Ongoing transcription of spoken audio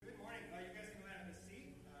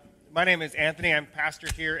My name is Anthony. I'm pastor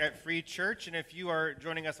here at Free Church, and if you are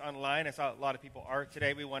joining us online, I saw a lot of people are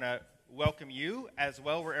today, we want to welcome you as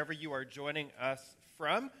well wherever you are joining us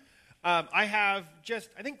from. I have just,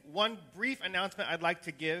 one brief announcement I'd like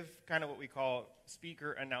to give, kind of what we call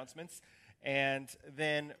speaker announcements, and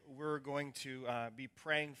then we're going to be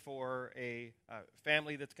praying for a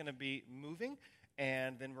family that's going to be moving,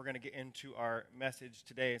 and then we're going to get into our message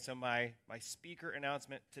today. So my speaker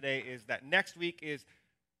announcement today is that next week is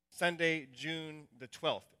Sunday, June the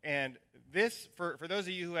 12th. And this, for those of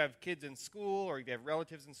you who have kids in school or you have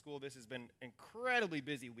relatives in school, this has been an incredibly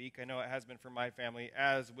busy week. I know it has been for my family,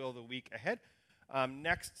 as will the week ahead.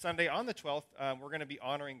 Next Sunday on the 12th, we're going to be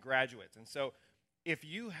honoring graduates. And so if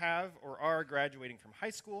you have or are graduating from high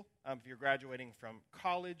school, if you're graduating from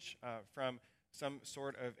college, from some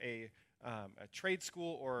sort of a trade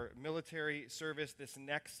school or military service this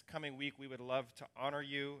next coming week, we would love to honor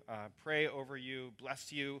you, pray over you,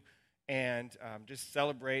 bless you, and just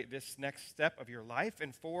celebrate this next step of your life.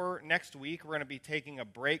 And for next week, we're going to be taking a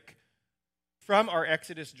break from our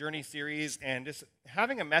Exodus Journey series and just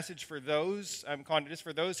having a message for those, I'm calling it just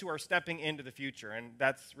for those who are stepping into the future, and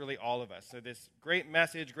that's really all of us. So this great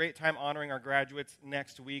message, great time honoring our graduates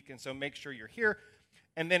next week, and so make sure you're here.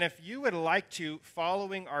 And then if you would like to,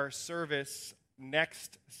 following our service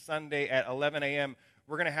next Sunday at 11 a.m.,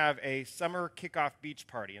 we're going to have a summer kickoff beach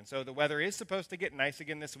party. And so the weather is supposed to get nice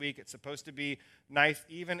again this week. It's supposed to be nice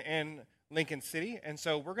even in Lincoln City. And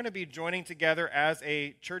so we're going to be joining together as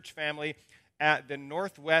a church family at the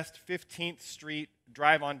Northwest 15th Street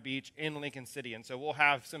Drive-On Beach in Lincoln City. And so we'll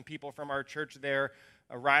have some people from our church there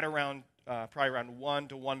right around, probably around 1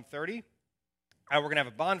 to 1:30. We're going to have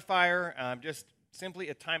a bonfire, just simply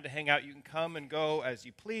a time to hang out. You can come and go as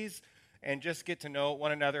you please and just get to know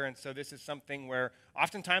one another. And so this is something where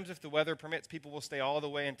oftentimes if the weather permits, people will stay all the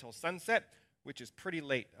way until sunset, which is pretty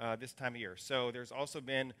late this time of year. So there's also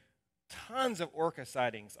been tons of orca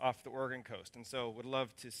sightings off the Oregon coast. And so would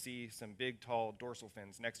love to see some big, tall dorsal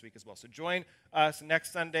fins next week as well. So join us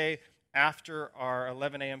next Sunday after our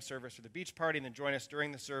 11 a.m. service for the beach party, and then join us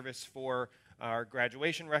during the service for our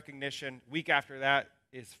graduation recognition. Week after that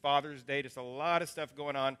is Father's Day. Just a lot of stuff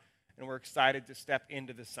going on, and we're excited to step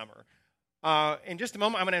into the summer. In just a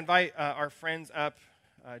moment, I'm going to invite our friends up,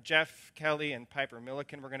 Jeff, Kelly, and Piper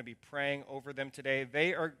Milliken. We're going to be praying over them today.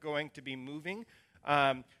 They are going to be moving.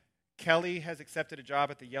 Kelly has accepted a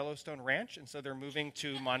job at the Yellowstone Ranch, and so they're moving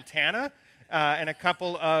to Montana in a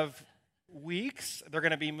couple of weeks. They're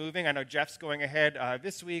going to be moving. I know Jeff's going ahead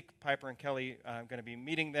this week. Piper and Kelly are going to be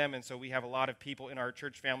meeting them, and so we have a lot of people in our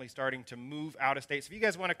church family starting to move out of state. So if you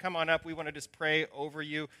guys want to come on up, we want to just pray over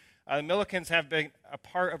you. The Millikens have been a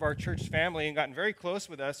part of our church family and gotten very close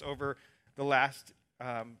with us over the last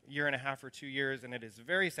year and a half or 2 years, and it is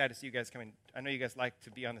very sad to see you guys coming. I know you guys like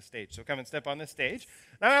to be on the stage, so come and step on the stage.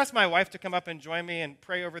 And I asked my wife to come up and join me and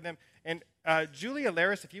pray over them. And Julia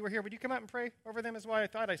Laris, if you were here, would you come out and pray over them as well? I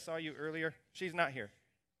thought I saw you earlier. She's not here.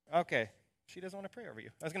 Okay. She doesn't want to pray over you.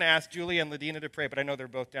 I was going to ask Julia and Ladina to pray, but I know they're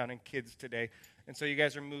both down in kids today. And so you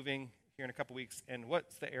guys are moving here in a couple weeks. And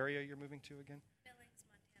what's the area you're moving to again? Billings,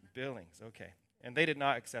 Montana. Billings, okay. And they did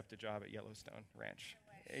not accept a job at Yellowstone Ranch.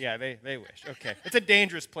 Yeah, they wish. Okay. It's a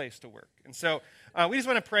dangerous place to work. And so we just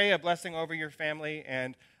want to pray a blessing over your family.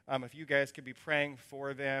 And if you guys could be praying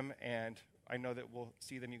for them, and I know that we'll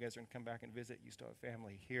see them. You guys are going to come back and visit. You still have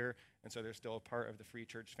family here. And so they're still a part of the Free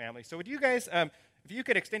Church family. So would you guys, if you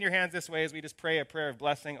could extend your hands this way as we just pray a prayer of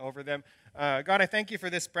blessing over them. God, I thank you for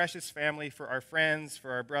this precious family, for our friends,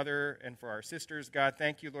 for our brother, and for our sisters. God,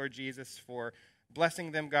 thank you, Lord Jesus, for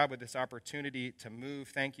blessing them, God, with this opportunity to move.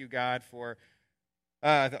 Thank you, God, for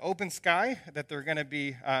the open sky that they're going to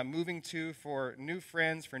be moving to, for new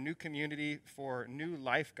friends, for new community, for new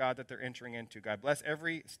life, God, that they're entering into. God, bless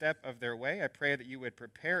every step of their way. I pray that you would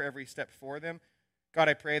prepare every step for them. God,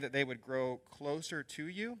 I pray that they would grow closer to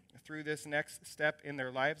you through this next step in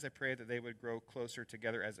their lives. I pray that they would grow closer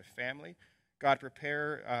together as a family. God,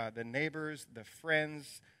 prepare the neighbors, the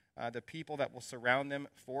friends, the people that will surround them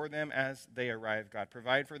for them as they arrive. God,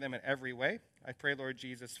 provide for them in every way. I pray, Lord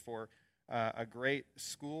Jesus, for a great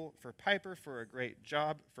school for Piper, for a great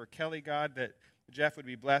job for Kelly, God, that Jeff would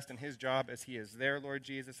be blessed in his job as he is there, Lord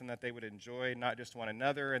Jesus, and that they would enjoy not just one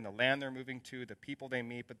another and the land they're moving to, the people they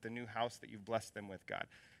meet, but the new house that you've blessed them with, God.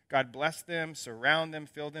 God, bless them, surround them,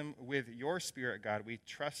 fill them with your spirit, God. We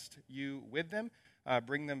trust you with them.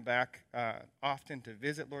 Bring them back often to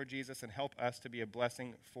visit, Lord Jesus, and help us to be a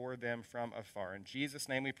blessing for them from afar. In Jesus'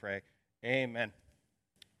 name we pray. Amen.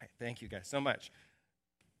 Thank you guys so much.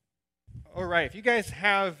 All right, if you guys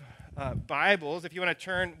have Bibles, if you want to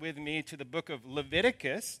turn with me to the book of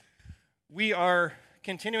Leviticus, we are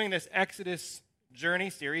continuing this Exodus journey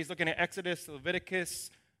series, looking at Exodus, Leviticus,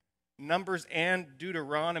 Numbers, and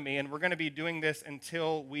Deuteronomy. And we're going to be doing this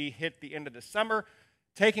until we hit the end of the summer,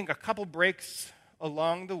 taking a couple breaks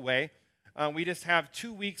along the way. We just have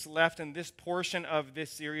 2 weeks left in this portion of this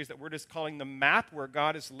series that we're just calling the map, where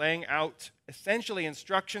God is laying out essentially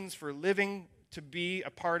instructions for living to be a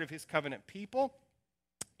part of his covenant people.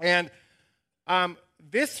 And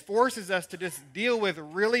this forces us to just deal with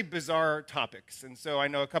really bizarre topics. And so I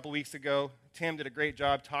know a couple weeks ago, Tim did a great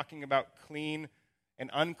job talking about clean and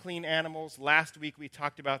unclean animals. Last week we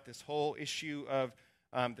talked about this whole issue of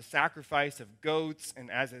the sacrifice of goats and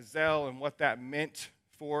Azazel and what that meant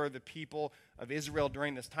for the people of Israel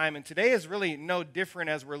during this time. And today is really no different,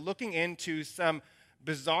 as we're looking into some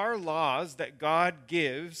bizarre laws that God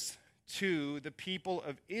gives to the people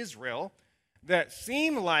of Israel that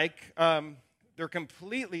seem like they're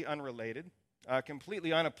completely unrelated,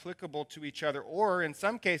 completely unapplicable to each other, or in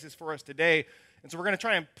some cases for us today. And so we're going to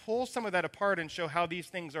try and pull some of that apart and show how these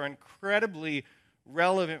things are incredibly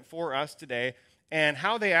relevant for us today and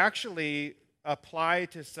how they actually apply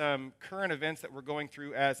to some current events that we're going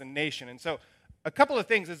through as a nation. And so a couple of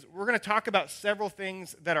things is we're going to talk about several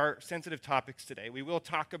things that are sensitive topics today. We will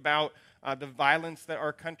talk about the violence that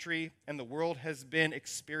our country and the world has been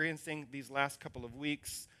experiencing these last couple of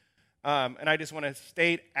weeks. And I just want to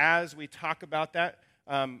state, as we talk about that,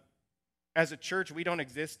 as a church, we don't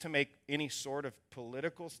exist to make any sort of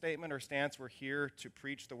political statement or stance. We're here to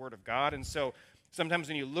preach the Word of God. And so sometimes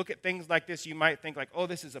when you look at things like this, you might think like, oh,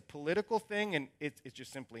 this is a political thing, and it's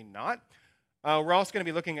just simply not. We're also going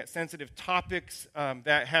to be looking at sensitive topics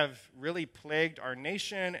that have really plagued our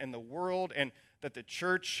nation and the world, and that the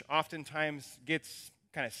church oftentimes gets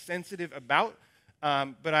kind of sensitive about.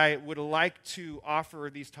 But I would like to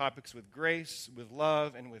offer these topics with grace, with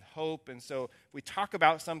love, and with hope. And so we talk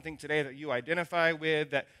about something today that you identify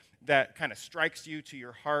with, that kind of strikes you to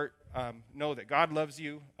your heart. Know that God loves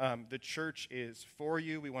you. The church is for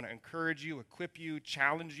you. We want to encourage you, equip you,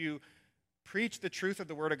 challenge you, preach the truth of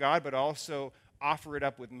the Word of God, but also offer it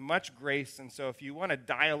up with much grace. And so if you want to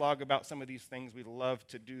dialogue about some of these things, we'd love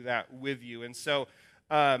to do that with you. And so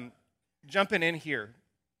jumping in here,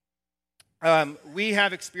 we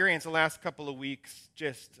have experienced the last couple of weeks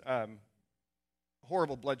just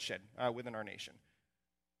horrible bloodshed within our nation.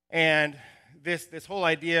 And this whole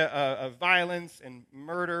idea of violence and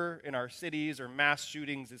murder in our cities or mass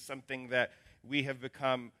shootings is something that we have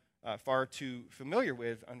become far too familiar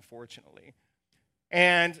with, unfortunately.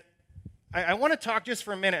 And I want to talk just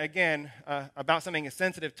for a minute, again, about something, a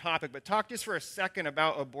sensitive topic, but talk just for a second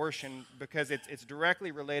about abortion, because it's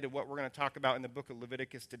directly related to what we're going to talk about in the book of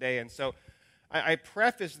Leviticus today. And so I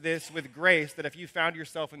preface this with grace, that if you found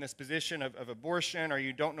yourself in this position of abortion, or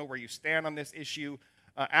you don't know where you stand on this issue,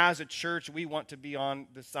 as a church, we want to be on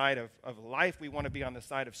the side of life. We want to be on the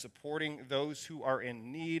side of supporting those who are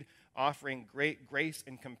in need, offering great grace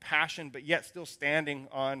and compassion, but yet still standing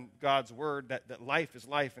on God's word that life is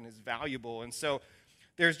life and is valuable. And so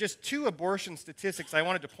there's just two abortion statistics I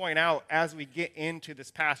wanted to point out as we get into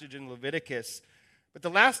this passage in Leviticus. But the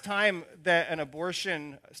last time that an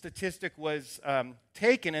abortion statistic was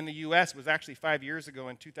taken in the U.S. was actually 5 years ago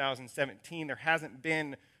in 2017. There hasn't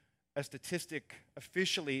been a statistic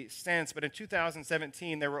officially since, but in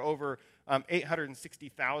 2017 there were over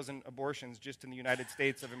 860,000 abortions just in the United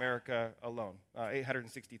States of America alone,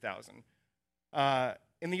 860,000.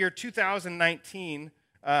 In the year 2019,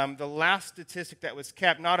 the last statistic that was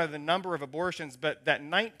kept, not of the number of abortions, but that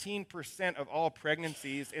 19% of all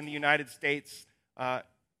pregnancies in the United States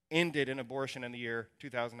ended in abortion in the year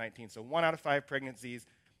 2019. So 1 out of 5 pregnancies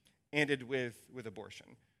ended with abortion.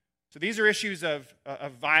 So these are issues of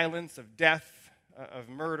violence, of death, of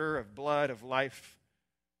murder, of blood, of life.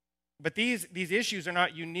 But these issues are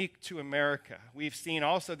not unique to America. We've seen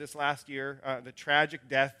also this last year the tragic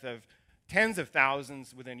death of tens of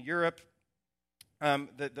thousands within Europe.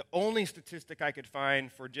 The only statistic I could find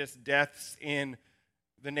for just deaths in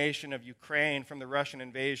the nation of Ukraine from the Russian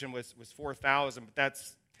invasion was 4,000, but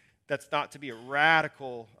that's thought to be a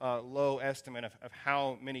radical low estimate of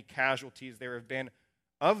how many casualties there have been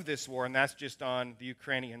of this war, and that's just on the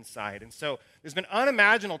Ukrainian side. And so there's been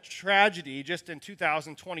unimaginable tragedy just in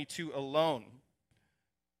 2022 alone.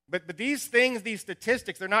 But these things, these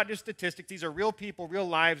statistics, they're not just statistics. These are real people, real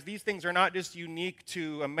lives. These things are not just unique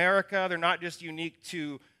to America. They're not just unique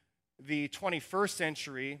to the 21st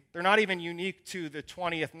century. They're not even unique to the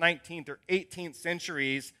 20th, 19th, or 18th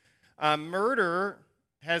centuries. Murder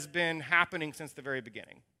has been happening since the very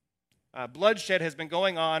beginning. Bloodshed has been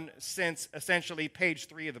going on since essentially page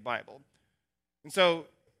 3 of the Bible. And so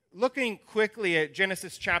looking quickly at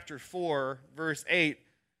Genesis chapter 4, verse 8,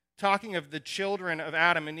 talking of the children of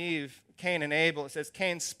Adam and Eve, Cain and Abel, it says,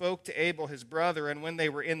 Cain spoke to Abel his brother, and when they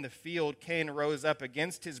were in the field, Cain rose up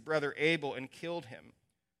against his brother Abel and killed him.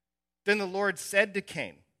 Then the Lord said to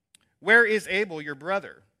Cain, where is Abel your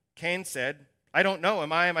brother? Cain said, I don't know,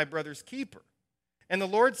 am I my brother's keeper? And the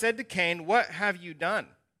Lord said to Cain, what have you done?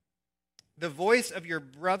 The voice of your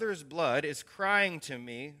brother's blood is crying to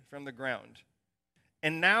me from the ground.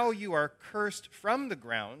 And now you are cursed from the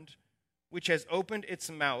ground, which has opened its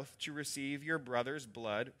mouth to receive your brother's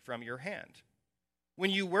blood from your hand. When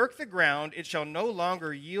you work the ground, it shall no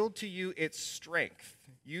longer yield to you its strength.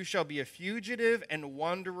 You shall be a fugitive and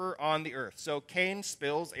wanderer on the earth. So Cain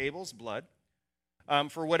spills Abel's blood.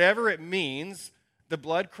 For whatever it means, the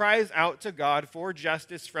blood cries out to God for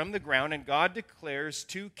justice from the ground, and God declares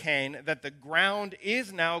to Cain that the ground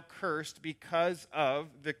is now cursed because of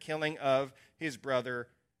the killing of his brother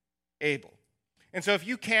Abel. And so if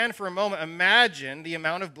you can for a moment imagine the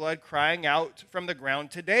amount of blood crying out from the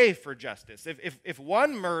ground today for justice. If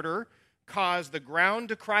one murder caused the ground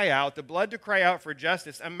to cry out, the blood to cry out for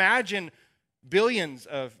justice, imagine billions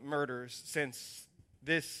of murders since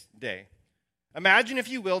this day. Imagine, if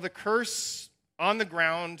you will, the curse on the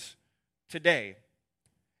ground today.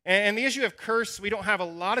 And the issue of curse, we don't have a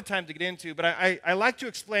lot of time to get into, but I like to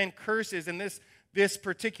explain curses in this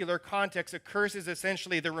particular context. A curse is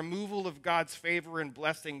essentially the removal of God's favor and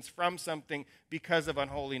blessings from something because of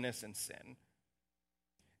unholiness and sin.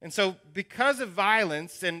 And so because of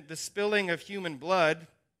violence and the spilling of human blood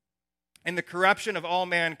and the corruption of all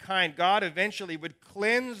mankind, God eventually would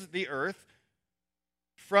cleanse the earth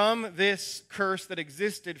from this curse that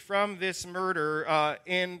existed, from this murder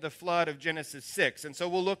in the flood of Genesis 6. And so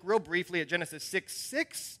we'll look real briefly at Genesis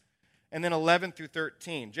 6:6 and then 11 through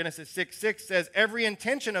 13. Genesis 6:6 says, every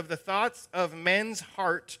intention of the thoughts of men's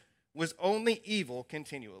heart was only evil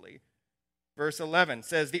continually. Verse 11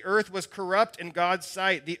 says, the earth was corrupt in God's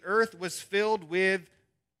sight. The earth was filled with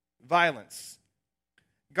violence.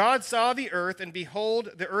 God saw the earth, and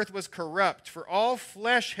behold, the earth was corrupt, for all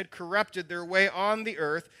flesh had corrupted their way on the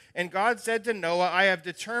earth. And God said to Noah, I have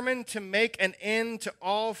determined to make an end to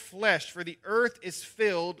all flesh, for the earth is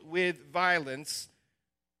filled with violence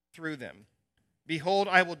through them. Behold,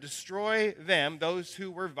 I will destroy them, those who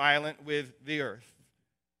were violent with the earth.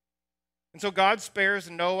 And so God spares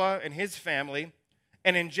Noah and his family.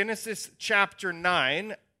 And in Genesis chapter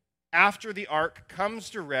 9, after the ark comes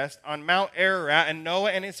to rest on Mount Ararat and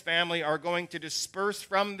Noah and his family are going to disperse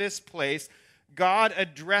from this place, God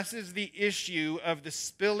addresses the issue of the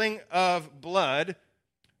spilling of blood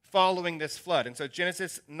following this flood. And so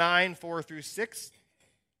Genesis 9, 4 through 6,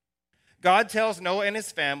 God tells Noah and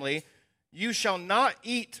his family, you shall not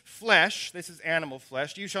eat flesh, this is animal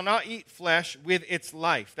flesh, you shall not eat flesh with its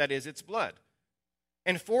life, that is, its blood.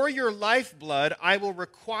 And for your lifeblood I will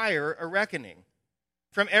require a reckoning.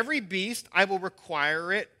 From every beast I will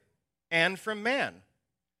require it, and from man.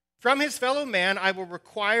 From his fellow man I will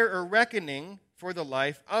require a reckoning for the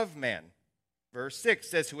life of man. Verse 6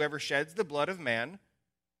 says, whoever sheds the blood of man,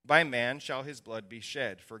 by man shall his blood be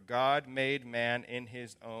shed. For God made man in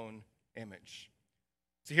his own image.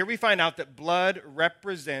 So here we find out that blood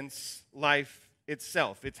represents life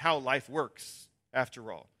itself. It's how life works,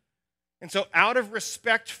 after all. And so out of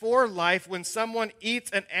respect for life, when someone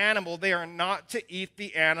eats an animal, they are not to eat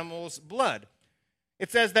the animal's blood.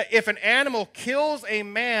 It says that if an animal kills a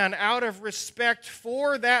man out of respect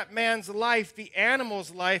for that man's life, the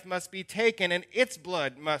animal's life must be taken and its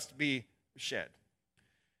blood must be shed.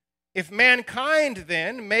 If mankind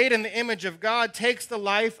then, made in the image of God, takes the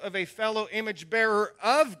life of a fellow image bearer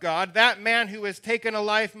of God, that man who has taken a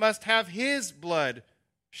life must have his blood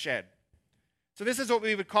shed. So this is what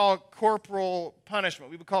we would call corporal punishment.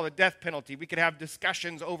 We would call it death penalty. We could have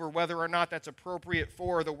discussions over whether or not that's appropriate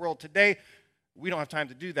for the world today. We don't have time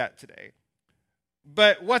to do that today.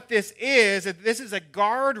 But what this is a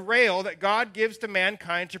guardrail that God gives to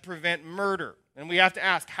mankind to prevent murder. And we have to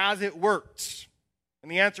ask, has it worked? And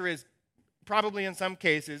the answer is, probably in some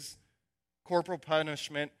cases, corporal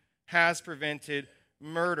punishment has prevented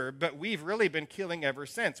murder. But we've really been killing ever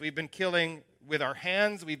since. We've been killing with our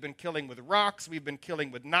hands, we've been killing with rocks, we've been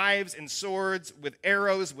killing with knives and swords, with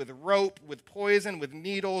arrows, with rope, with poison, with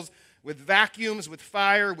needles, with vacuums, with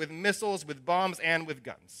fire, with missiles, with bombs, and with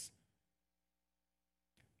guns.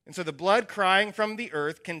 And so the blood crying from the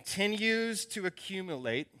earth continues to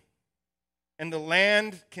accumulate, and the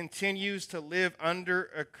land continues to live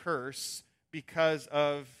under a curse because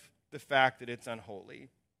of the fact that it's unholy.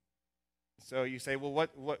 So you say, well,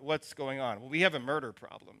 what's going on? Well, we have a murder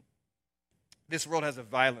problem. This world has a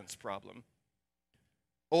violence problem.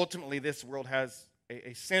 ultimately this world has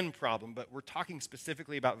a sin problem, but we're talking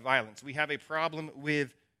specifically about violence. We have a problem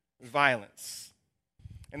with violence.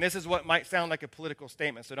 And this is what might sound like a political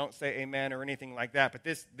statement, so don't say amen or anything like that, but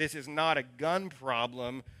this is not a gun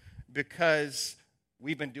problem because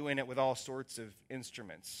we've been doing it with all sorts of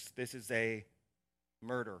instruments. This is a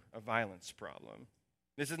murder, a violence problem.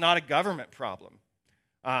 This is not a government problem.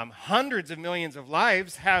 Hundreds of millions of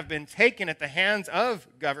lives have been taken at the hands of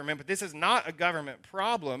government, but this is not a government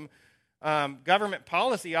problem. Government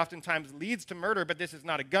policy oftentimes leads to murder, but this is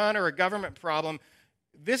not a gun or a government problem.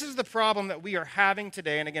 This is the problem that we are having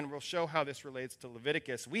today, and again, we'll show how this relates to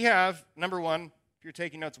Leviticus. We have, number one, if you're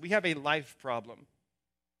taking notes, we have a life problem.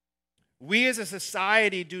 We as a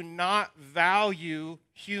society do not value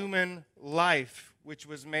human life, which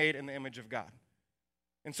was made in the image of God.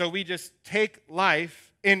 And so we just take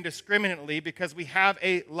life indiscriminately because we have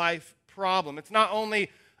a life problem. It's not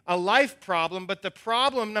only a life problem, but the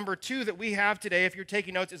problem number two that we have today, if you're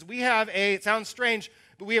taking notes, is we have it sounds strange,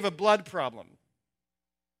 but we have a blood problem.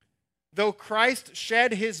 Though Christ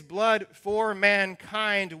shed his blood for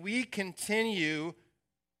mankind, we continue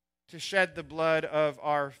to shed the blood of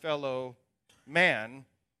our fellow man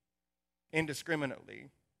indiscriminately.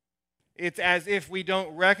 It's as if we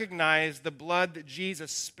don't recognize the blood that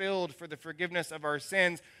Jesus spilled for the forgiveness of our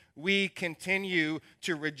sins. We continue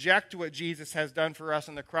to reject what Jesus has done for us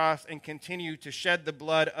on the cross and continue to shed the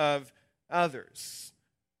blood of others.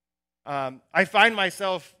 I find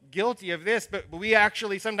myself guilty of this, but we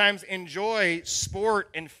actually sometimes enjoy sport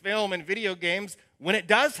and film and video games when it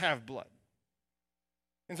does have blood.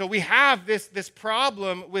 And so we have this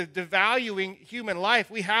problem with devaluing human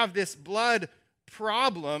life. We have this blood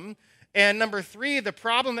problem. And number three, the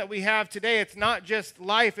problem that we have today, it's not just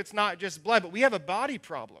life, it's not just blood, but we have a body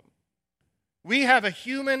problem. We have a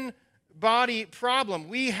human body problem.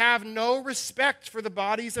 We have no respect for the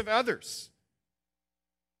bodies of others.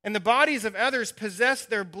 And the bodies of others possess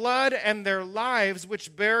their blood and their lives,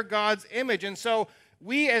 which bear God's image. And so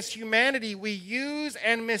we as humanity, we use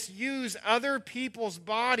and misuse other people's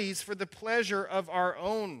bodies for the pleasure of our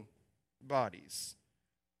own bodies.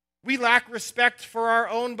 We lack respect for our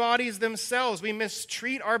own bodies themselves. We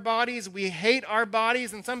mistreat our bodies, we hate our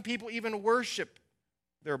bodies, and some people even worship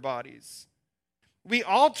their bodies. We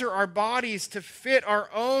alter our bodies to fit our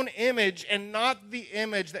own image and not the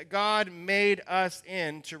image that God made us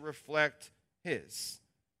in to reflect his.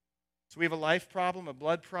 So we have a life problem, a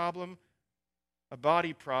blood problem, a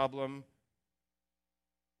body problem,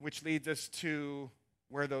 which leads us to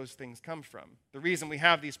where those things come from. The reason we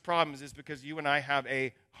have these problems is because you and I have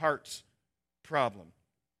a heart problem.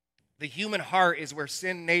 The human heart is where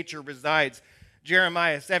sin nature resides.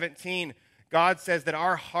 Jeremiah 17, God says that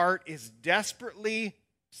our heart is desperately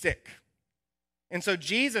sick. And so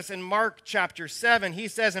Jesus in Mark chapter 7, he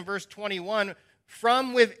says in verse 21,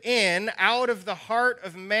 from within, out of the heart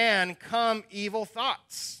of man come evil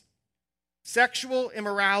thoughts, sexual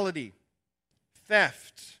immorality,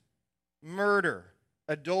 theft, murder,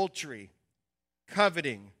 adultery,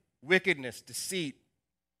 coveting, wickedness, deceit,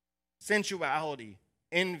 sensuality,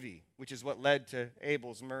 envy, which is what led to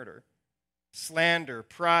Abel's murder, slander,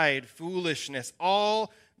 pride, foolishness.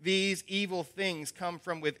 All these evil things come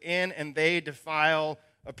from within and they defile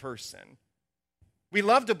a person. We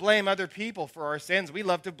love to blame other people for our sins. We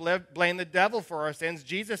love to blame the devil for our sins.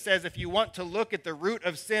 Jesus says if you want to look at the root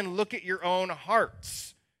of sin, look at your own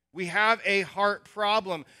hearts. We have a heart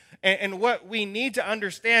problem. And what we need to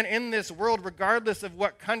understand in this world, regardless of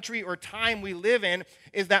what country or time we live in,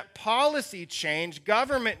 is that policy change,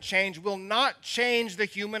 government change, will not change the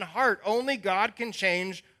human heart. Only God can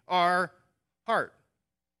change our heart.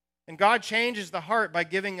 And God changes the heart by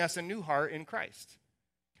giving us a new heart in Christ.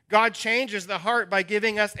 God changes the heart by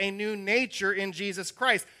giving us a new nature in Jesus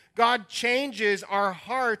Christ. God changes our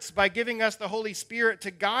hearts by giving us the Holy Spirit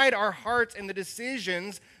to guide our hearts in the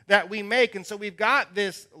decisions that we make. And so we've got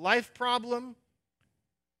this life problem,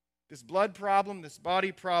 this blood problem, this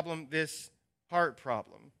body problem, this heart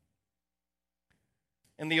problem.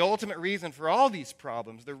 And the ultimate reason for all these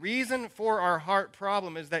problems, the reason for our heart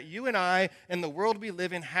problem is that you and I and the world we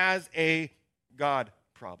live in has a God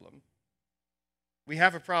problem. We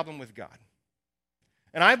have a problem with God.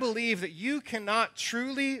 And I believe that you cannot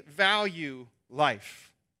truly value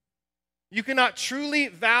life. You cannot truly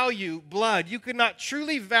value blood. You cannot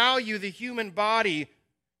truly value the human body.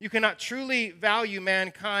 You cannot truly value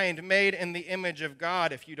mankind made in the image of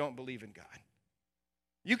God if you don't believe in God.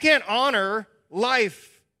 You can't honor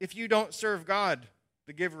life if you don't serve God,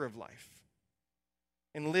 the giver of life,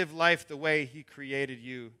 and live life the way he created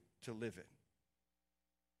you to live it.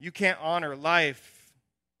 You can't honor life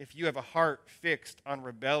if you have a heart fixed on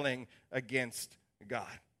rebelling against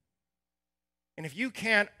God. And if you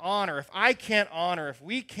can't honor, if I can't honor, if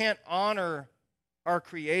we can't honor our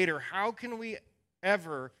Creator, how can we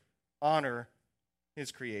ever honor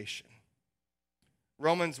His creation?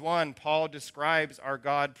 Romans 1, Paul describes our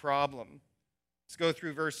God problem. Let's go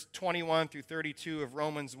through verse 21 through 32 of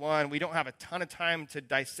Romans 1. We don't have a ton of time to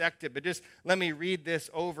dissect it, but just let me read this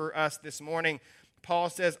over us this morning. Paul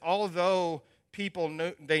says, although people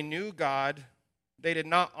knew God, they did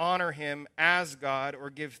not honor Him as God or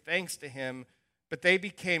give thanks to Him, but they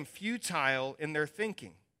became futile in their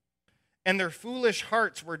thinking, and their foolish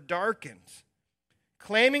hearts were darkened.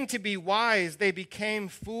 Claiming to be wise, they became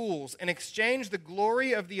fools and exchanged the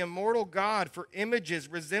glory of the immortal God for images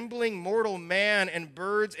resembling mortal man and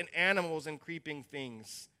birds and animals and creeping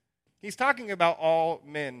things. He's talking about all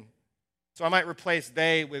men. So I might replace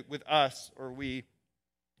they with us or we.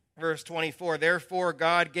 Verse 24, therefore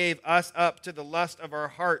God gave us up to the lust of our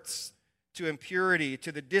hearts, to impurity,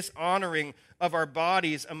 to the dishonoring of our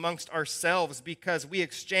bodies amongst ourselves, because we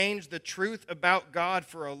exchanged the truth about God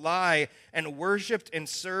for a lie and worshipped and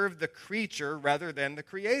served the creature rather than the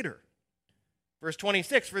Creator. Verse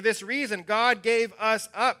 26, for this reason God gave us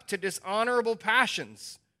up to dishonorable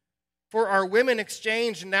passions. For our women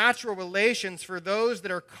exchanged natural relations for those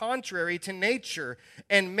that are contrary to nature,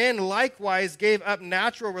 and men likewise gave up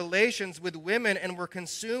natural relations with women and were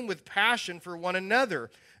consumed with passion for one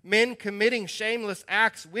another, men committing shameless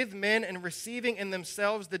acts with men and receiving in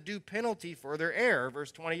themselves the due penalty for their error.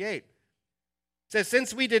 Verse 28 it says,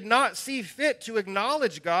 since we did not see fit to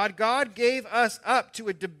acknowledge God, God gave us up to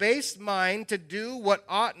a debased mind to do what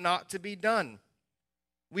ought not to be done.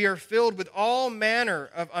 We are filled with all manner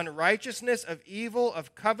of unrighteousness, of evil,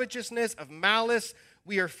 of covetousness, of malice.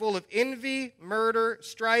 We are full of envy, murder,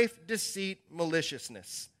 strife, deceit,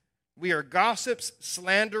 maliciousness. We are gossips,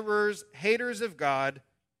 slanderers, haters of God,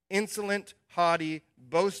 insolent, haughty,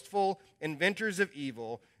 boastful, inventors of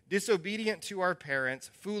evil, disobedient to our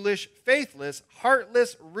parents, foolish, faithless,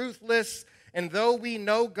 heartless, ruthless. And though we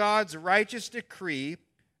know God's righteous decree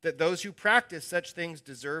that those who practice such things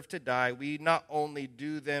deserve to die, we not only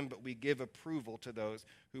do them, but we give approval to those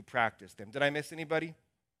who practice them. Did I miss anybody?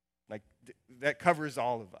 That covers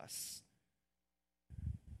all of us.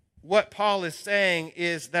 What Paul is saying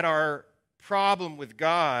is that our problem with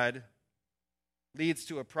God leads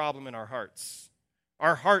to a problem in our hearts.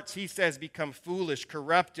 Our hearts, he says, become foolish,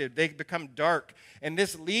 corrupted. They become dark. And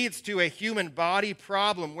this leads to a human body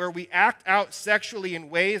problem where we act out sexually in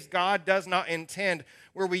ways God does not intend,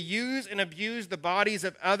 where we use and abuse the bodies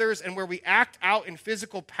of others, and where we act out in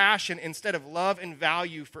physical passion instead of love and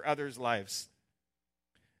value for others' lives.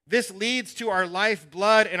 This leads to our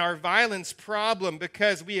lifeblood and our violence problem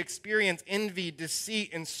because we experience envy, deceit,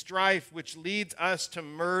 and strife, which leads us to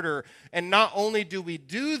murder. And not only do we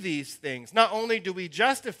do these things, not only do we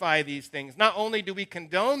justify these things, not only do we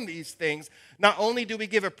condone these things, not only do we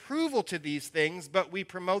give approval to these things, but we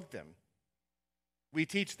promote them. We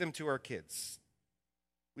teach them to our kids.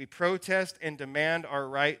 We protest and demand our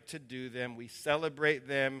right to do them. We celebrate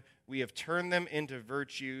them. We have turned them into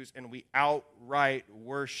virtues, and we outright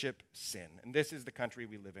worship sin. And this is the country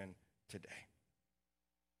we live in today.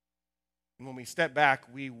 And when we step back,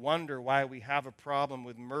 we wonder why we have a problem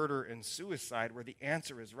with murder and suicide, where the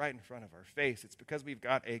answer is right in front of our face. It's because we've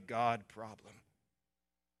got a God problem.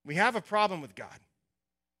 We have a problem with God,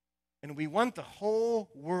 and we want the whole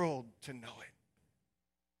world to know it.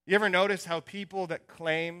 You ever notice how people that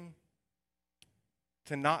claim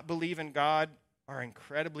to not believe in God are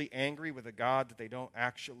incredibly angry with a God that they don't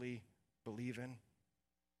actually believe in?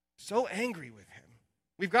 So angry with him.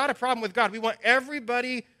 We've got a problem with God. We want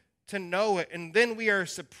everybody to know it, and then we are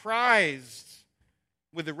surprised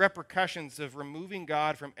with the repercussions of removing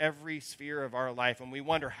God from every sphere of our life, and we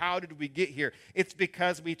wonder, how did we get here? It's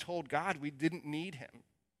because we told God we didn't need him.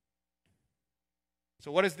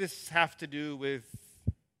 So what does this have to do with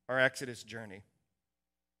our Exodus journey?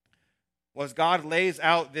 Well, as God lays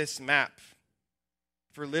out this map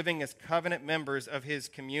for living as covenant members of his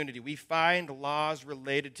community, we find laws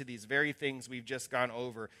related to these very things we've just gone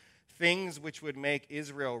over, things which would make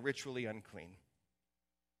Israel ritually unclean,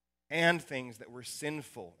 and things that were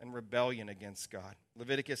sinful and rebellion against God.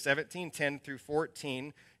 Leviticus 17:10 through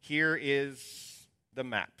 14, here is the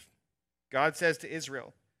map. God says to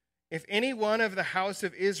Israel, if any one of the house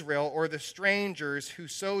of Israel or the strangers who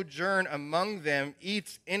sojourn among them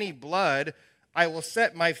eats any blood, I will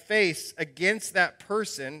set my face against that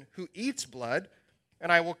person who eats blood, and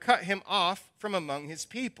I will cut him off from among his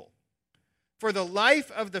people. For the life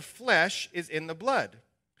of the flesh is in the blood,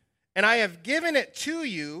 and I have given it to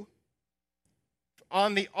you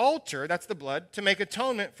on the altar, that's the blood, to make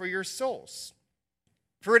atonement for your souls.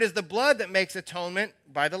 For it is the blood that makes atonement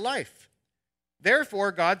by the life.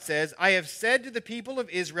 Therefore, God says, I have said to the people of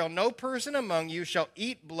Israel, no person among you shall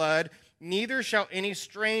eat blood, neither shall any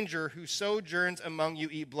stranger who sojourns among you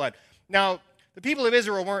eat blood. Now, the people of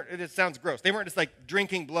Israel weren't, it sounds gross, they weren't just like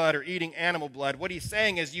drinking blood or eating animal blood. What he's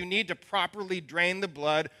saying is you need to properly drain the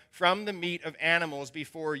blood from the meat of animals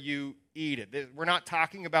before you eat it. We're not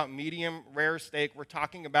talking about medium rare steak. We're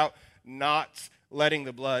talking about not letting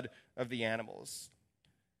the blood of the animals.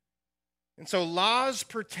 And so laws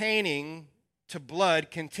pertaining to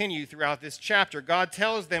blood continue throughout this chapter. God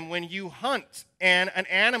tells them when you hunt and an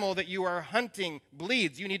animal that you are hunting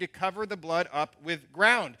bleeds, you need to cover the blood up with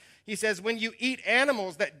ground. He says when you eat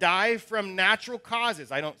animals that die from natural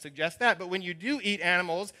causes, I don't suggest that, but when you do eat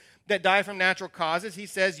animals that die from natural causes, he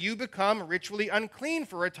says you become ritually unclean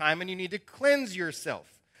for a time and you need to cleanse yourself.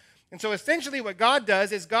 And so essentially what God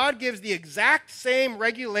does is God gives the exact same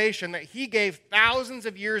regulation that he gave thousands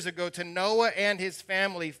of years ago to Noah and his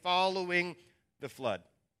family following the flood.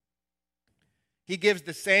 He gives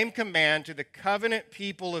the same command to the covenant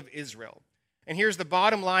people of Israel. And here's the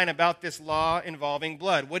bottom line about this law involving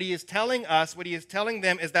blood. What he is telling us, what he is telling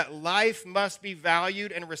them is that life must be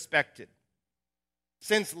valued and respected.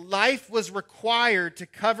 Since life was required to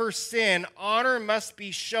cover sin, honor must be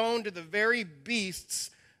shown to the very beasts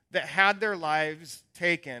that had their lives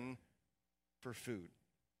taken for food.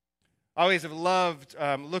 I always have loved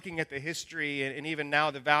looking at the history and even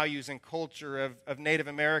now the values and culture of Native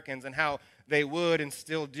Americans and how they would and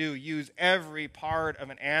still do use every part of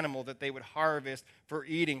an animal that they would harvest for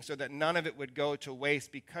eating so that none of it would go to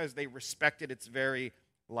waste because they respected its very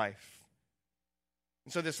life.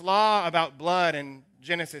 And so this law about blood in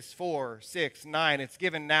Genesis 4, 6, 9, it's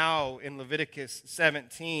given now in Leviticus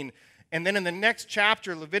 17. And then in the next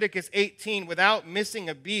chapter, Leviticus 18, without missing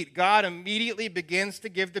a beat, God immediately begins to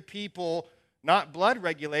give the people not blood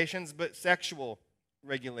regulations, but sexual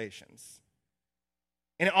regulations.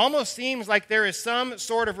 And it almost seems like there is some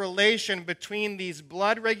sort of relation between these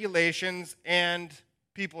blood regulations and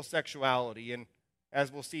people's sexuality. And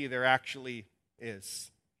as we'll see, there actually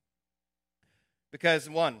is. Because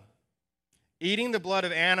one, eating the blood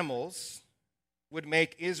of animals would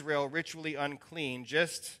make Israel ritually unclean,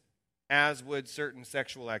 just as would certain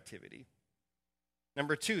sexual activity.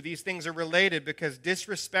 Number two, these things are related because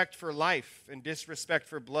disrespect for life and disrespect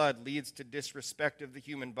for blood leads to disrespect of the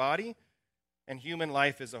human body and human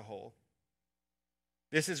life as a whole.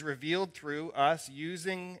 This is revealed through us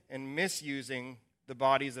using and misusing the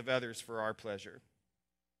bodies of others for our pleasure.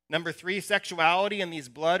 Number three, sexuality and these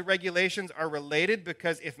blood regulations are related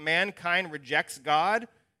because if mankind rejects God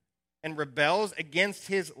and rebels against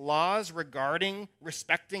his laws regarding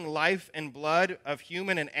respecting life and blood of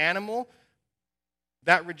human and animal,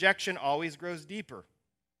 that rejection always grows deeper.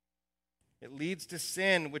 It leads to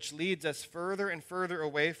sin, which leads us further and further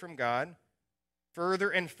away from God, further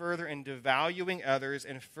and further into valuing others,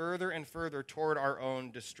 and further toward our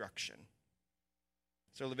own destruction.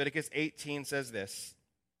 So Leviticus 18 says this,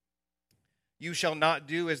 "You shall not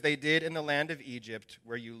do as they did in the land of Egypt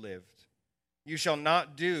where you lived. You shall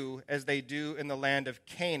not do as they do in the land of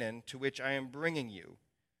Canaan, to which I am bringing you.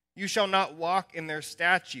 You shall not walk in their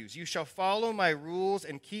statutes. You shall follow my rules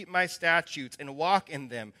and keep my statutes and walk in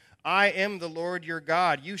them. I am the Lord your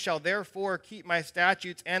God. You shall therefore keep my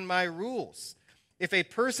statutes and my rules. If a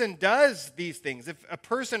person does these things, if a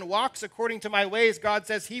person walks according to my ways, God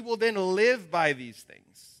says he will then live by these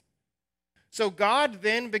things." So God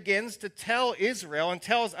then begins to tell Israel and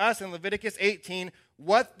tells us in Leviticus 18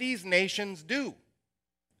 what these nations do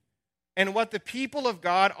and what the people of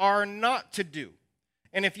God are not to do.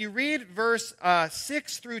 And if you read verse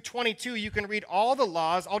 6 through 22, you can read all the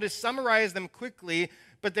laws. I'll just summarize them quickly,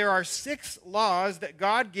 but there are 6 laws that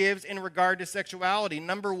God gives in regard to sexuality.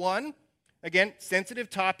 Number 1, again, sensitive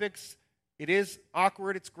topics. It is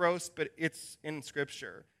awkward, it's gross, but it's in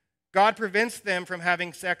Scripture. God prevents them from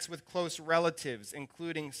having sex with close relatives,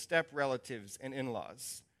 including step relatives and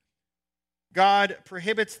in-laws. God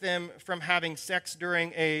prohibits them from having sex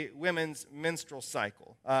during a women's menstrual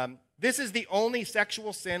cycle. This is the only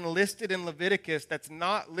sexual sin listed in Leviticus that's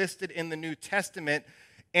not listed in the New Testament,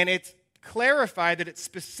 and it's clarified that it's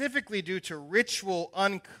specifically due to ritual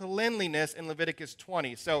uncleanliness in Leviticus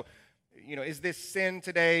 20. So, is this sin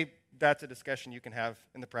today? That's a discussion you can have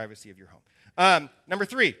in the privacy of your home. Number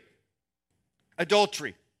 3,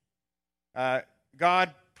 adultery.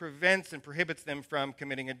 God prevents and prohibits them from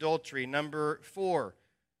committing adultery. Number 4,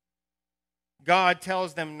 God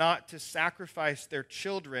tells them not to sacrifice their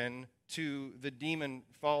children to the demon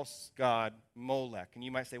false god Molech. And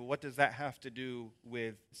you might say, well, what does that have to do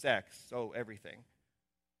with sex? Oh, everything.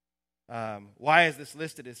 Why is this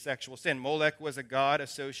listed as sexual sin? Molech was a god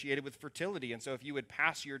associated with fertility. And so if you would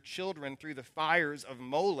pass your children through the fires of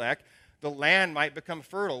Molech, the land might become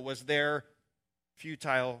fertile, was their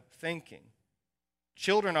futile thinking.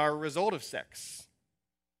 Children are a result of sex.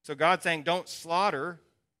 So God's saying, don't slaughter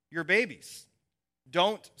your babies.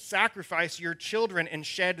 Don't sacrifice your children and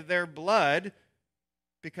shed their blood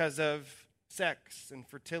because of sex and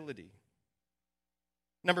fertility.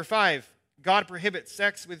 Number 5, God prohibits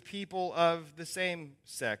sex with people of the same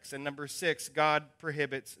sex. And number 6, God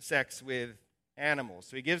prohibits sex with animals.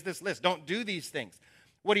 So he gives this list. Don't do these things.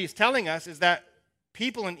 What he's telling us is that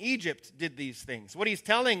people in Egypt did these things. What he's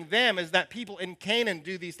telling them is that people in Canaan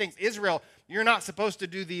do these things. Israel, you're not supposed to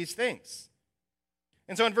do these things.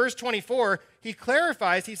 And so in verse 24, he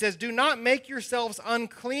clarifies, he says, do not make yourselves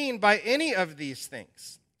unclean by any of these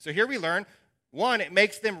things. So here we learn, 1, it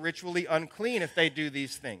makes them ritually unclean if they do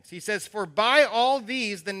these things. He says, for by all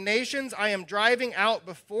these the nations I am driving out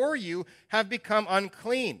before you have become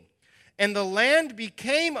unclean. And the land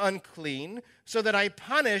became unclean so that I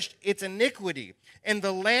punished its iniquity. And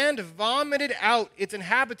the land vomited out its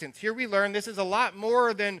inhabitants. Here we learn this is a lot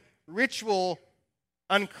more than ritual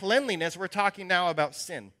uncleanliness. We're talking now about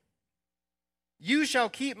sin. You shall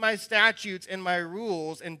keep my statutes and my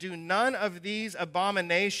rules and do none of these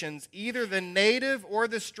abominations, either the native or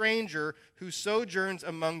the stranger who sojourns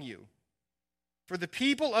among you. For the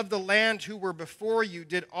people of the land who were before you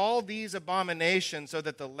did all these abominations so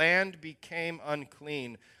that the land became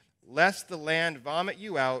unclean, lest the land vomit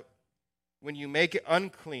you out when you make it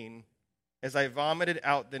unclean, as I vomited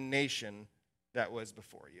out the nation that was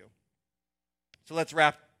before you. So let's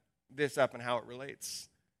wrap this up and how it relates.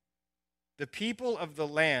 The people of the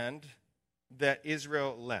land that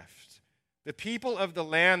Israel left, the people of the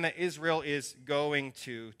land that Israel is going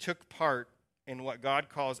to, took part in what God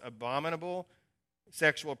calls abominable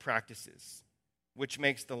sexual practices, which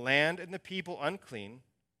makes the land and the people unclean,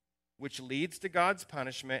 which leads to God's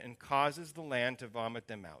punishment and causes the land to vomit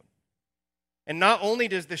them out. And not only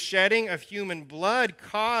does the shedding of human blood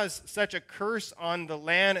cause such a curse on the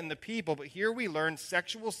land and the people, but here we learn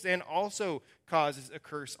sexual sin also causes a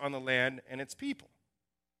curse on the land and its people.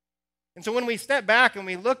 And so when we step back and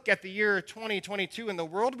we look at the year 2022 and the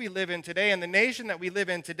world we live in today and the nation that we live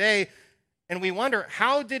in today, and we wonder,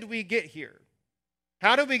 how did we get here?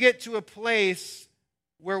 How did we get to a place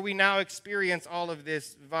where we now experience all of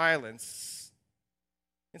this violence?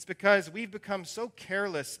 It's because we've become so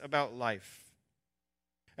careless about life.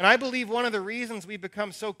 And I believe one of the reasons we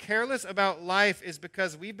become so careless about life is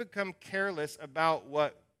because we become careless about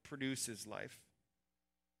what produces life.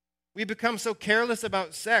 We become so careless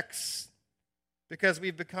about sex because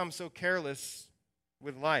we've become so careless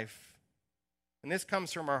with life. And this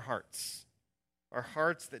comes from our hearts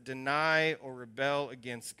that deny or rebel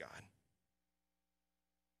against God.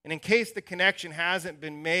 And in case the connection hasn't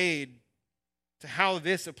been made to how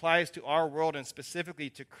this applies to our world and specifically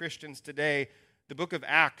to Christians today, the book of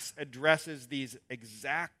Acts addresses these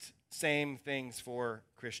exact same things for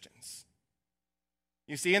Christians.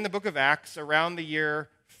 You see, in the book of Acts, around the year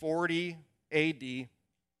 40 AD,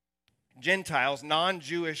 Gentiles,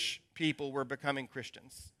 non-Jewish people, were becoming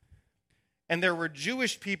Christians. And there were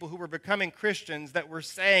Jewish people who were becoming Christians that were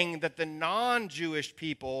saying that the non-Jewish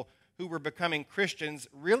people who were becoming Christians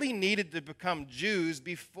really needed to become Jews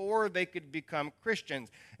before they could become Christians.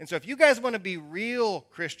 And so if you guys want to be real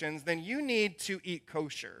Christians, then you need to eat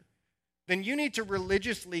kosher. Then you need to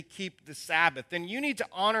religiously keep the Sabbath. Then you need to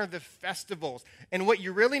honor the festivals. And what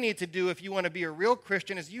you really need to do if you want to be a real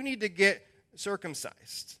Christian is you need to get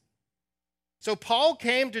circumcised. So Paul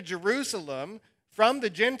came to Jerusalem from the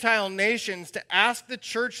Gentile nations to ask the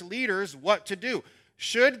church leaders what to do.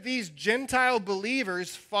 Should these Gentile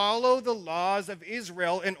believers follow the laws of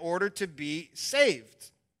Israel in order to be saved?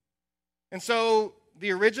 And so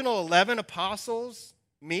the original 11 apostles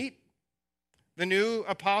meet. The new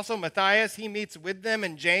apostle, Matthias, he meets with them.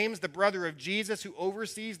 And James, the brother of Jesus, who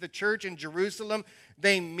oversees the church in Jerusalem,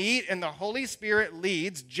 they meet, and the Holy Spirit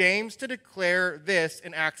leads James to declare this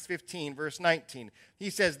in Acts 15, verse 19. He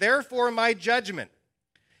says, therefore my judgment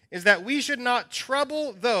is that we should not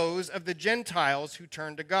trouble those of the Gentiles who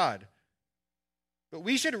turn to God. But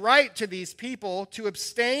we should write to these people to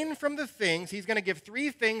abstain from the things. He's going to give 3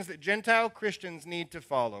 things that Gentile Christians need to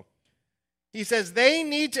follow. He says they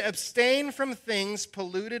need to abstain from things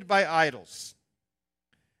polluted by idols.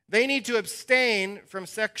 They need to abstain from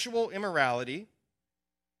sexual immorality.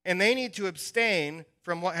 And they need to abstain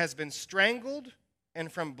from what has been strangled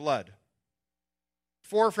and from blood.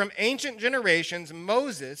 For from ancient generations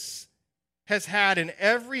Moses has had in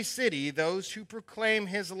every city those who proclaim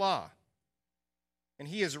his law. And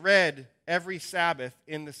he is read every Sabbath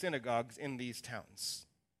in the synagogues in these towns.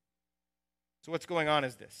 So what's going on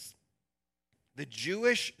is this. The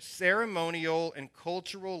Jewish ceremonial and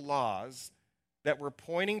cultural laws that were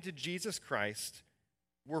pointing to Jesus Christ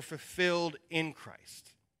were fulfilled in Christ.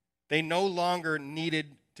 They no longer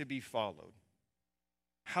needed to be followed.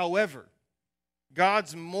 However,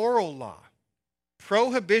 God's moral law,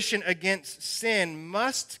 prohibition against sin,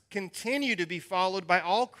 must continue to be followed by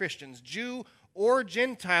all Christians, Jew or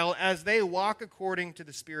Gentile, as they walk according to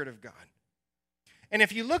the Spirit of God. And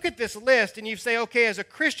if you look at this list and you say, okay, as a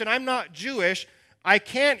Christian, I'm not Jewish, I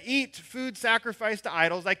can't eat food sacrificed to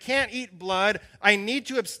idols, I can't eat blood, I need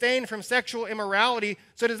to abstain from sexual immorality,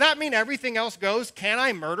 so does that mean everything else goes? Can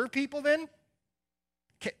I murder people then?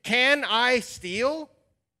 Can I steal?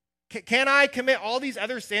 Can I commit all these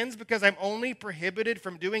other sins because I'm only prohibited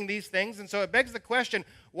from doing these things? And so it begs the question,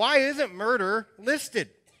 why isn't murder listed?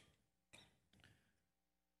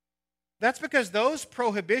 That's because those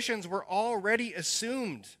prohibitions were already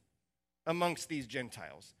assumed amongst these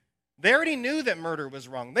Gentiles. They already knew that murder was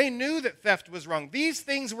wrong. They knew that theft was wrong. These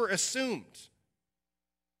things were assumed.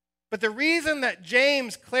 But the reason that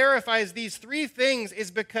James clarifies these three things is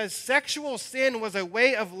because sexual sin was a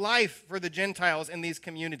way of life for the Gentiles in these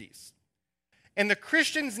communities. And the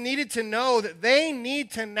Christians needed to know that they need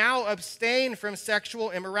to now abstain from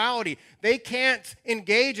sexual immorality. They can't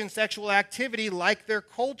engage in sexual activity like their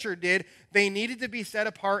culture did. They needed to be set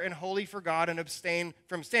apart and holy for God and abstain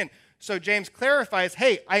from sin. So James clarifies,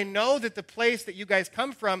 hey, I know that the place that you guys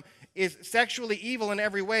come from is sexually evil in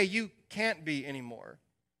every way. You can't be anymore.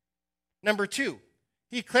 Number two,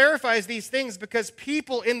 he clarifies these things because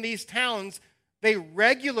people in these towns, they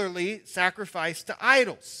regularly sacrifice to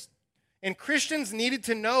idols. And Christians needed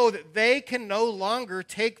to know that they can no longer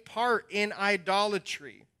take part in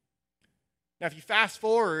idolatry. Now, if you fast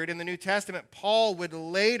forward in the New Testament, Paul would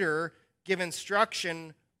later give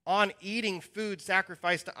instruction on eating food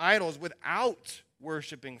sacrificed to idols without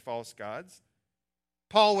worshiping false gods.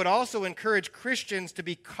 Paul would also encourage Christians to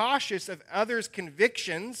be cautious of others'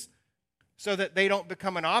 convictions so that they don't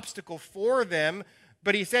become an obstacle for them.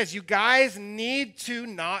 But he says, you guys need to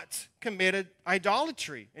not commit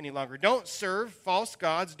idolatry any longer. Don't serve false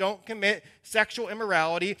gods. Don't commit sexual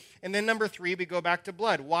immorality. And then number three, we go back to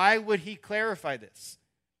blood. Why would he clarify this?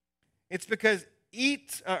 It's because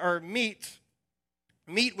meat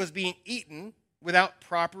was being eaten without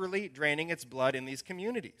properly draining its blood in these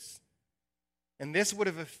communities. And this would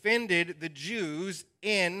have offended the Jews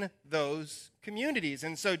in those communities.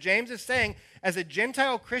 And so James is saying, as a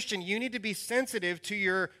Gentile Christian, you need to be sensitive to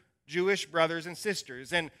your Jewish brothers and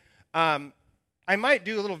sisters. And I might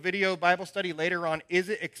do a little video Bible study later on, is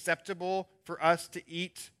it acceptable for us to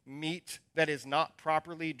eat meat that is not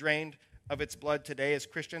properly drained of its blood today as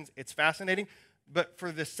Christians? It's fascinating. But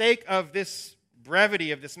for the sake of this brevity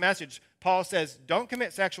of this message, Paul says, don't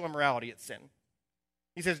commit sexual immorality, it's sin.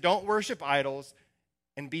 He says, don't worship idols,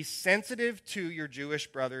 and be sensitive to your Jewish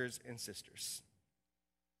brothers and sisters.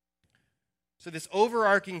 So this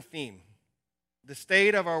overarching theme, the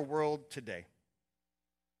state of our world today,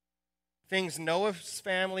 things Noah's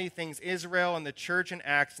family, things Israel and the church in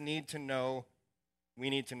Acts need to know, we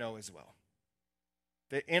need to know as well.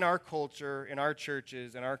 That in our culture, in our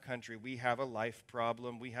churches, in our country, we have a life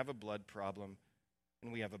problem, we have a blood problem,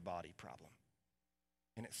 and we have a body problem.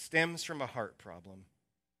 And it stems from a heart problem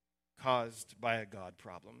caused by a God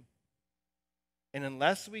problem. And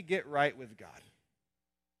unless we get right with God,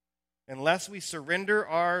 unless we surrender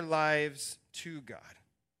our lives to God,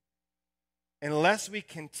 unless we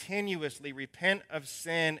continuously repent of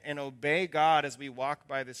sin and obey God as we walk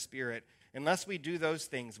by the Spirit, unless we do those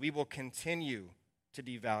things, we will continue to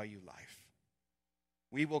devalue life.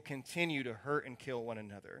 We will continue to hurt and kill one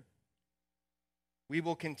another. We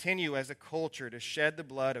will continue as a culture to shed the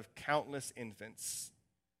blood of countless infants.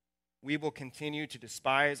 We will continue to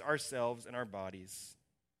despise ourselves and our bodies.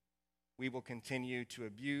 We will continue to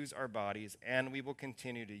abuse our bodies, and we will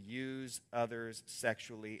continue to use others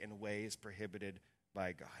sexually in ways prohibited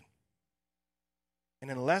by God. And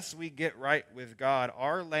unless we get right with God,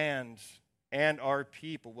 our land and our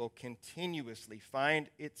people will continuously find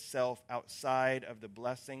itself outside of the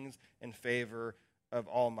blessings and favor of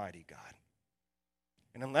Almighty God.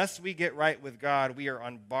 And unless we get right with God, we are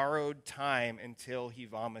on borrowed time until He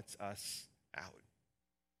vomits us out.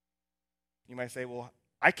 You might say, well,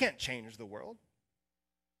 I can't change the world.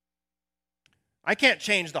 I can't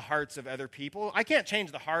change the hearts of other people. I can't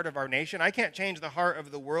change the heart of our nation. I can't change the heart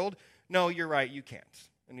of the world. No, you're right, you can't,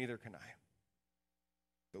 and neither can I.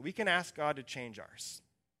 but we can ask God to change ours.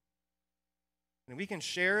 And we can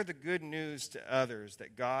share the good news to others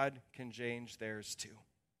that God can change theirs too.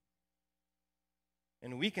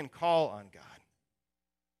 And we can call on God.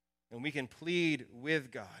 And we can plead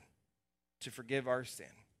with God to forgive our sin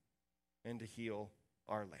and to heal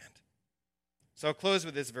our land. So I'll close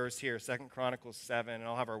with this verse here, 2 Chronicles 7, and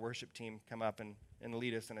I'll have our worship team come up and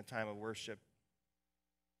lead us in a time of worship.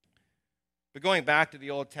 But going back to the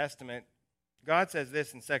Old Testament, God says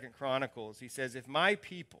this in 2 Chronicles. He says, if my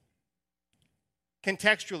people,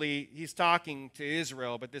 contextually, he's talking to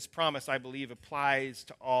Israel, but this promise, I believe, applies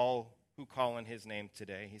to all who call on his name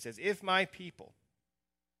today. He says, if my people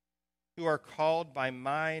who are called by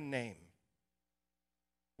my name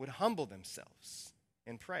would humble themselves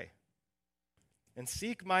and pray and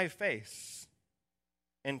seek my face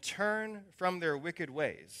and turn from their wicked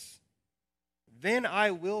ways, then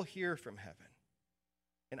I will hear from heaven,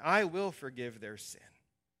 and I will forgive their sin,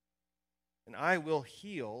 and I will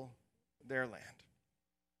heal their land.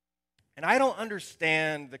 And I don't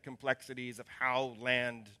understand the complexities of how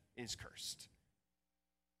land is cursed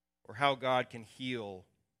or how God can heal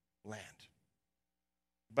land.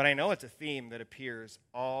 But I know it's a theme that appears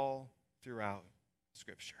all throughout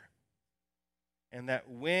Scripture. And that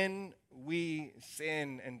when we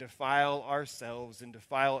sin and defile ourselves and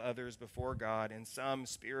defile others before God in some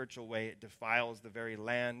spiritual way, it defiles the very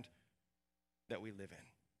land that we live in.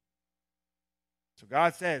 So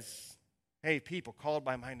God says, hey, people called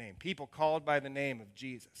by my name, people called by the name of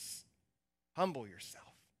Jesus, humble yourself.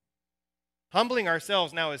 Humbling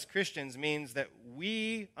ourselves now as Christians means that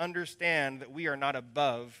we understand that we are not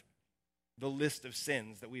above the list of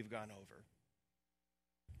sins that we've gone over.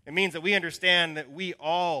 It means that we understand that we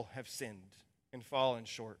all have sinned and fallen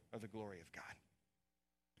short of the glory of God.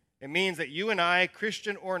 It means that you and I,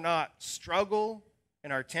 Christian or not, struggle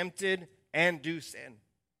and are tempted and do sin.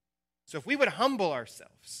 So if we would humble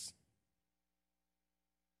ourselves,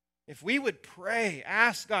 if we would pray,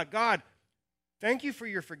 ask God, God, thank you for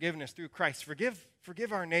your forgiveness through Christ.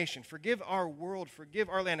 Forgive our nation, forgive our world, forgive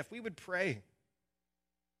our land. If we would pray,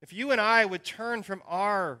 if you and I would turn from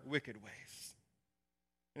our wicked ways,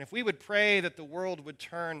 and if we would pray that the world would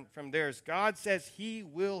turn from theirs, God says he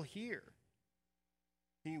will hear.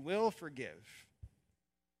 He will forgive.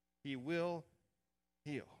 He will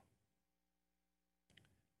heal.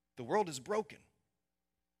 The world is broken.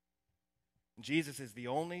 Jesus is the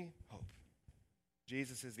only hope.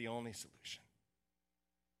 Jesus is the only solution.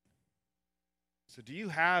 So do you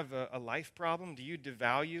have a life problem? Do you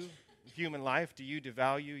devalue human life? Do you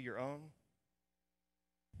devalue your own?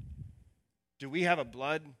 Do we have a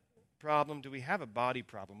blood problem? Do we have a body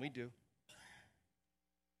problem? We do.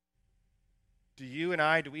 Do you and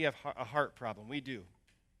I, do we have a heart problem? We do.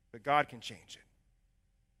 But God can change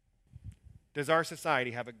it. Does our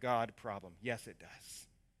society have a God problem? Yes, it does.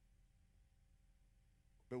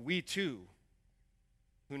 But we too,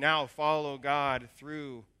 who now follow God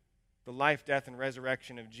through the life, death, and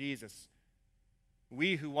resurrection of Jesus,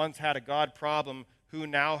 we who once had a God problem, who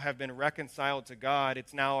now have been reconciled to God,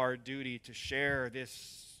 it's now our duty to share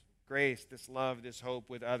this grace, this love, this hope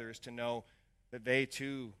with others, to know that they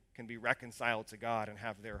too can be reconciled to God and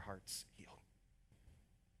have their hearts healed.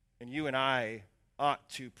 And you and I ought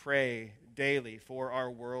to pray daily for our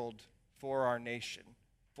world, for our nation,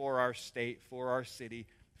 for our state, for our city,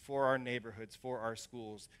 for our neighborhoods, for our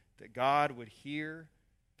schools, that God would hear,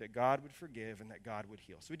 that God would forgive, and that God would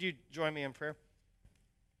heal. So would you join me in prayer?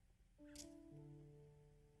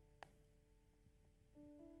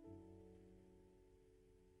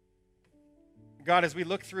 God, as we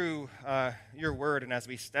look through your word and as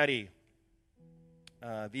we study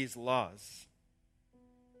these laws,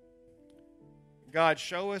 God,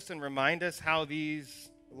 show us and remind us how these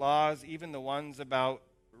laws, even the ones about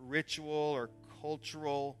ritual or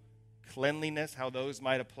cultural cleanliness, how those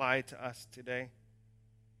might apply to us today.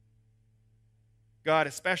 God,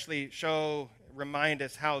 especially remind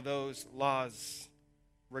us how those laws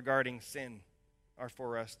regarding sin are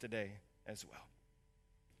for us today as well.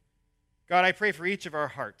 God, I pray for each of our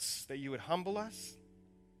hearts that you would humble us,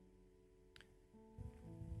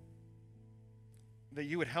 that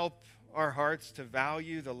you would help our hearts to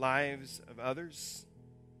value the lives of others,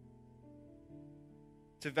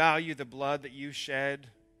 to value the blood that you shed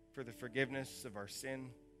for the forgiveness of our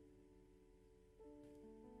sin,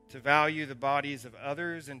 to value the bodies of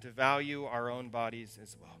others, and to value our own bodies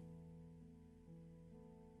as well.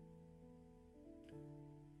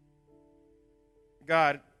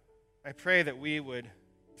 God, I pray that we would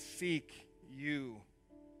seek you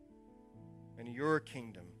and your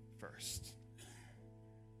kingdom first.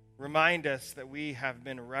 Remind us that we have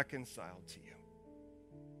been reconciled to you.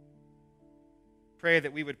 Pray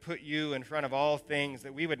that we would put you in front of all things,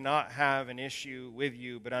 that we would not have an issue with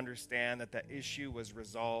you, but understand that that issue was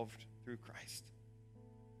resolved through Christ.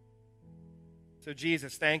 So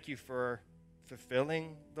Jesus, thank you for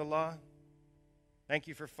fulfilling the law. Thank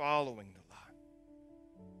you for following the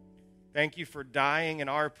law. Thank you for dying in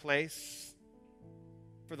our place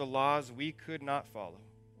for the laws we could not follow.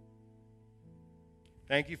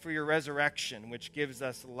 Thank you for your resurrection, which gives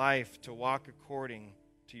us life to walk according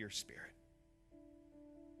to your Spirit.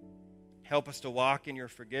 Help us to walk in your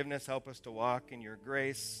forgiveness. Help us to walk in your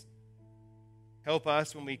grace. Help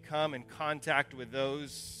us when we come in contact with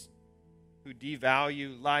those who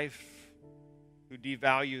devalue life, who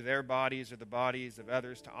devalue their bodies or the bodies of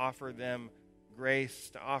others, to offer them grace,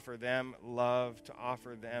 to offer them love, to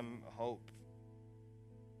offer them hope.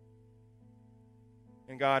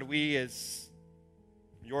 And God, we as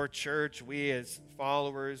your church, we as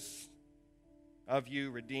followers of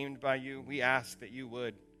you, redeemed by you, we ask that you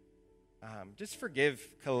would just forgive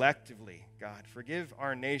collectively, God. Forgive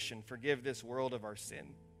our nation. Forgive this world of our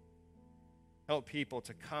sin. Help people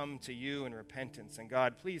to come to you in repentance. And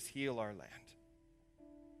God, please heal our land.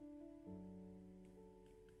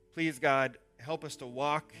 Please, God, help us to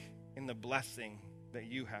walk in the blessing that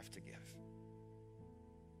you have to give.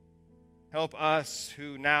 Help us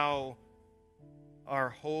who now are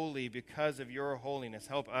holy because of your holiness.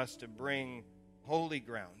 Help us to bring holy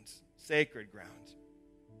grounds, sacred grounds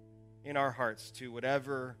in our hearts to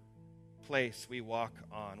whatever place we walk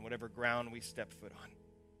on, whatever ground we step foot on,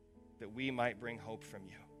 that we might bring hope from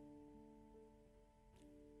you.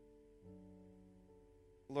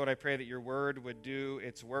 Lord, I pray that your word would do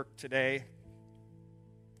its work today,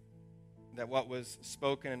 that what was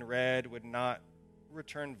spoken and read would not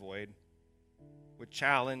return void, would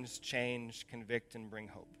challenge, change, convict, and bring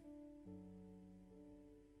hope.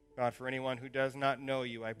 God, for anyone who does not know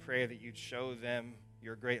you, I pray that you'd show them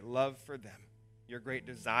your great love for them, your great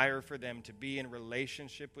desire for them to be in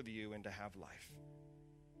relationship with you and to have life,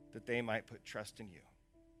 that they might put trust in you.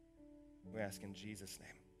 We ask in Jesus' name.